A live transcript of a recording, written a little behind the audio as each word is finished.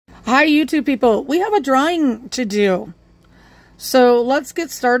Hi, YouTube people. We have a drawing to do. So let's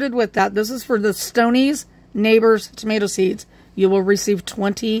get started with that. This is for the Stoney's Neighbors tomato seeds. You will receive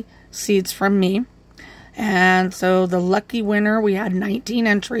 20 seeds from me. And so the lucky winner, we had 19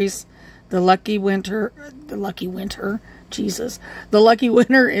 entries. The lucky winner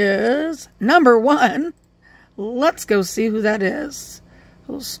is number 1. Let's go see who that is.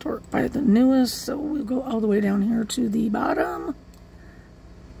 We'll start by the newest, so we'll go all the way down here to the bottom.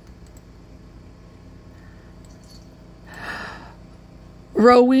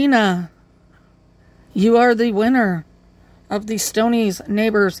 Rowena, you are the winner of the Stoney's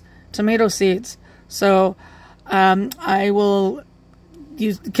Neighbors tomato seeds. So you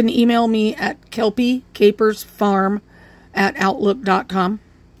can email me at kelpiecapersfarm@outlook.com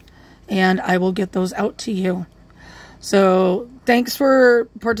and I will get those out to you. So thanks for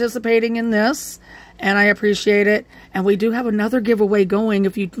participating in this, and I appreciate it. And we do have another giveaway going.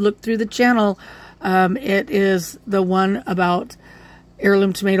 If you look through the channel, it is the one about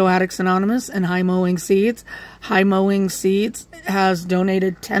Heirloom Tomato Addicts Anonymous and High Mowing Seeds. High Mowing Seeds has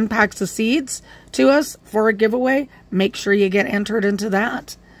donated 10 packs of seeds to us for a giveaway. Make sure you get entered into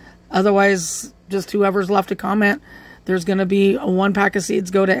that. Otherwise, just whoever's left a comment, there's going to be 1 pack of seeds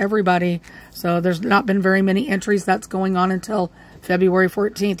go to everybody. So there's not been very many entries. That's going on until February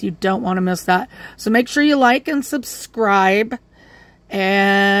 14th. You don't want to miss that. So make sure you like and subscribe.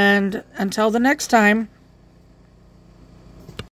 And until the next time.